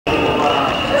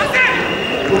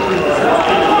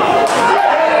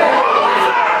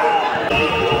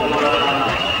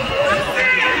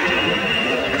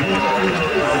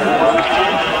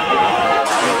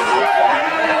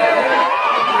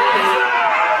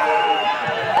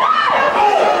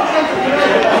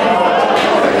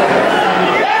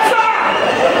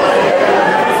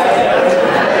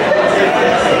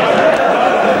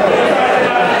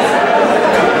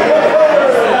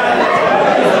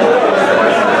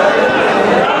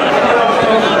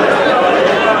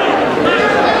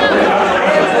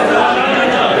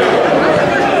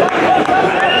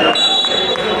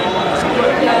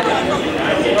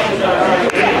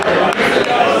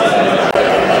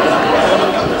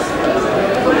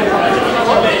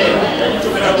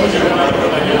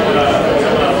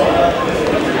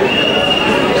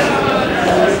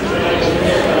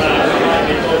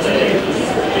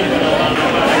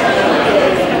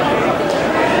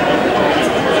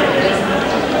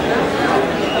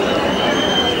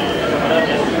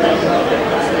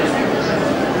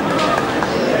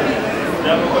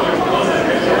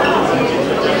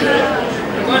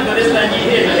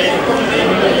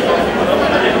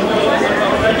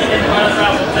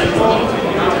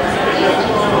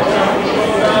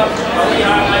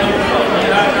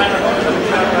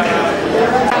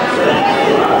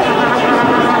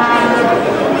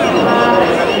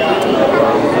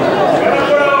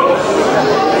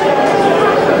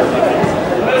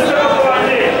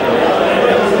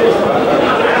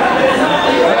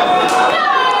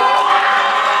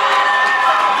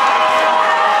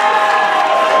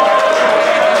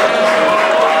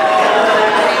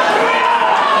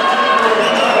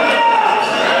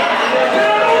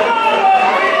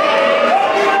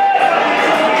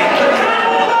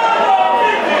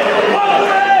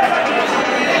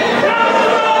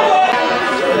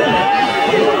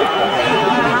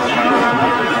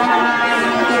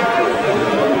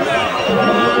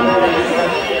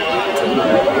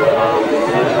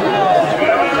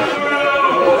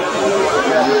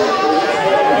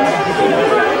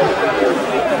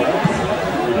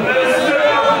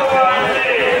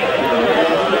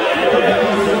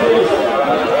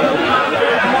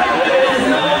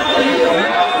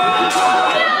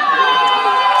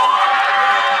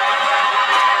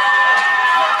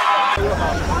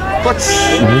Coach,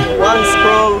 one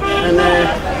scroll and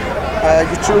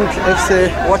Gicumbi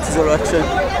FC, what is your reaction?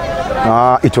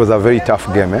 It was a very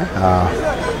tough game.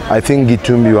 I think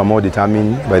Gicumbi were more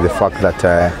determined by the fact that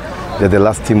they're the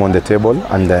last team on the table,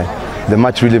 and the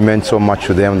match really meant so much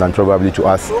to them than probably to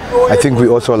us. I think we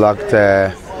also lacked,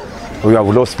 we have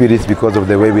lost spirits because of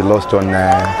the way we lost on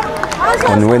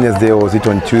Wednesday, or was it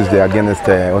on Tuesday against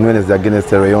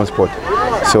the Rayon Sport.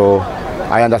 So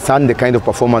I understand the kind of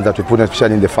performance that we put,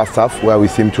 especially in the first half, where we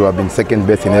seem to have been second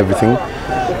best in everything.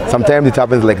 Sometimes it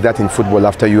happens like that in football.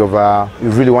 After you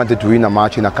really wanted to win a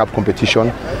match in a cup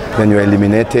competition, then you're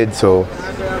eliminated. So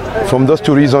from those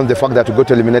two reasons, the fact that we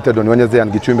got eliminated on Wednesday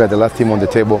and Gicumbi are the last team on the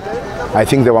table, I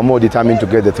think they were more determined to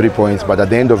get the 3 points. But at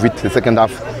the end of it, the second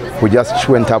half, we just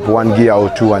went up one gear or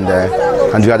two, and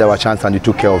we had our chance and we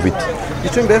took care of it.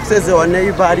 Gicumbi FC is our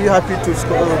neighbor. Are you happy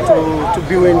to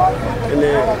be win?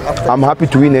 I'm happy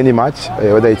to win any match,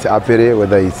 whether it's Apere,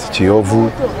 whether it's Chiovu,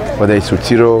 whether it's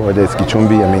Utiro, whether it's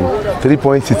Gicumbi. I mean, 3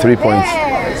 points is 3 points.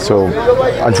 So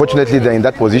unfortunately, they're in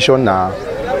that position.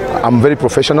 I'm very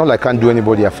professional. I can't do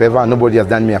anybody a favor. Nobody has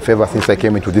done me a favor since I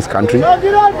came into this country.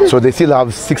 So they still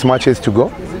have 6 matches to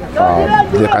go.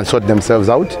 They can sort themselves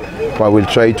out. But we'll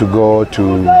try to go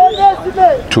to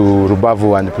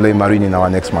Rubavu and play Marine in our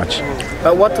next match.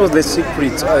 What was the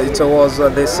secret? It was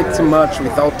the 6th match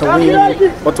without a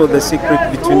win. What was the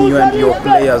secret between you and your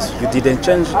players? You didn't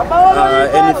change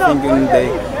anything in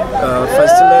the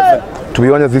first 11? To be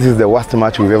honest, this is the worst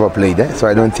match we've ever played. So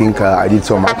I don't think I did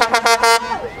so much.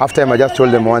 After I just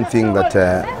told them one thing, that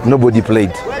nobody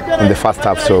played in the first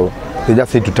half. So they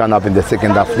just need to turn up in the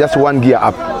second half. Just one gear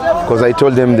up. Because I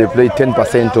told them they played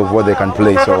 10% of what they can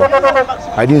play. So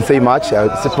I didn't say much.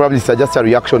 Probably it's just a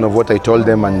reaction of what I told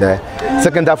them. And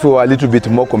second half we were a little bit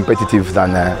more competitive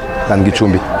than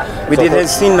Gicumbi. We didn't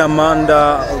see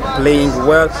Amanda playing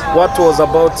well. What was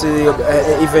about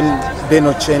even Ben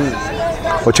Ochen?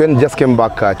 Ochen just came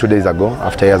back 2 days ago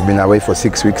after he has been away for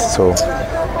 6 weeks. So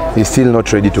he's still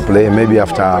not ready to play. Maybe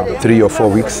after 3 or 4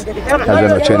 weeks,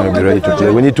 Ben Ochen will be ready to play.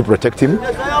 We need to protect him.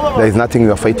 There is nothing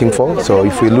we are fighting for. So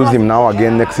if we lose him now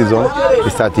again next season, he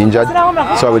starts injured.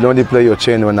 So I will only play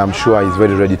Ochen when I'm sure he's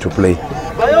very ready to play.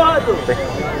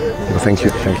 Thank you.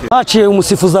 Thank you. Aciye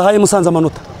umusifuzi ahaye Musanze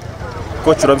amanota.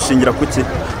 Coach urabishingira kuki?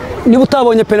 Niba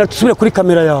utabonye penalty subire kuri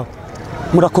kamera yawe.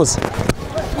 Murakoze.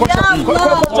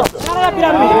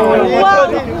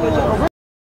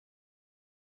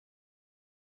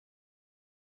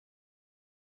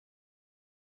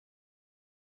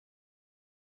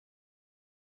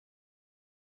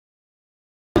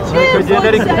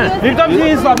 Nibyo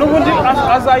byiza n'ubundi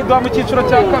azayiduha mu cyiciro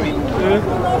cya kabiri.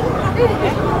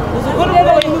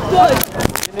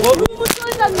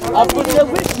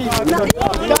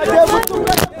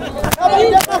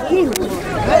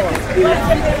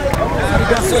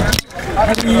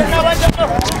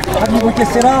 Hari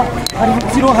Bugesera, hari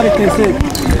Rutsiro, hari Tese.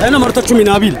 Aya n'amanota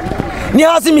 12. Ni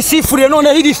hazi imisifurire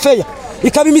none iri feya.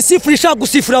 Ikaba imisifurire ishaka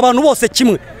gusifurira abantu bose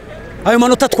kimwe. Ayo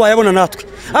manota twayabona natwe.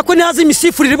 Ako ni hazi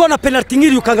imisifurire ibona penalty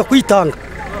ngiri ukanga kuyitanga.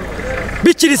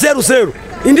 Bikiri 0-0.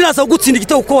 Indi naza gutsinda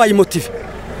igitego uko wayimotive.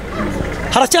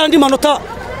 Haracyari andi manota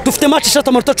dufite match ishata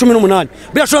amanota 18.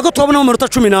 Birashobora ko twabona amanota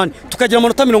 18 tukagira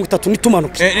amanota 30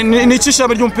 nitumanuke. Ni iki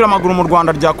shabe ry'umupira w'amaguru mu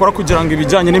Rwanda ryakora kugira ngo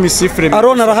ibijyanye n'imisifurire?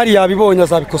 Arona arahari yabibonye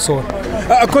azabikosora.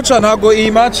 Coach ntago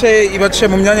iyi match ibace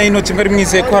mu myanya y'inoti mwari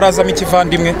mwizeye ko harazamo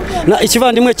ikivandimwe. Na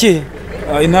ikivandimwe kihe?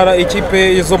 Intara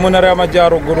ikipe zo mu ntara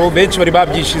y'amajyaruguru benshi bari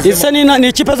babyishize. Ise ni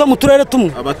ikipe zo mu turere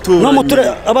tumwe. No mu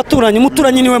turere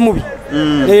abaturanyi niwe mubi.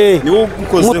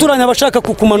 Muturanye abashaka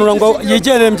kukumanura ngo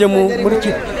yigerembye muri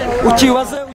ukibaze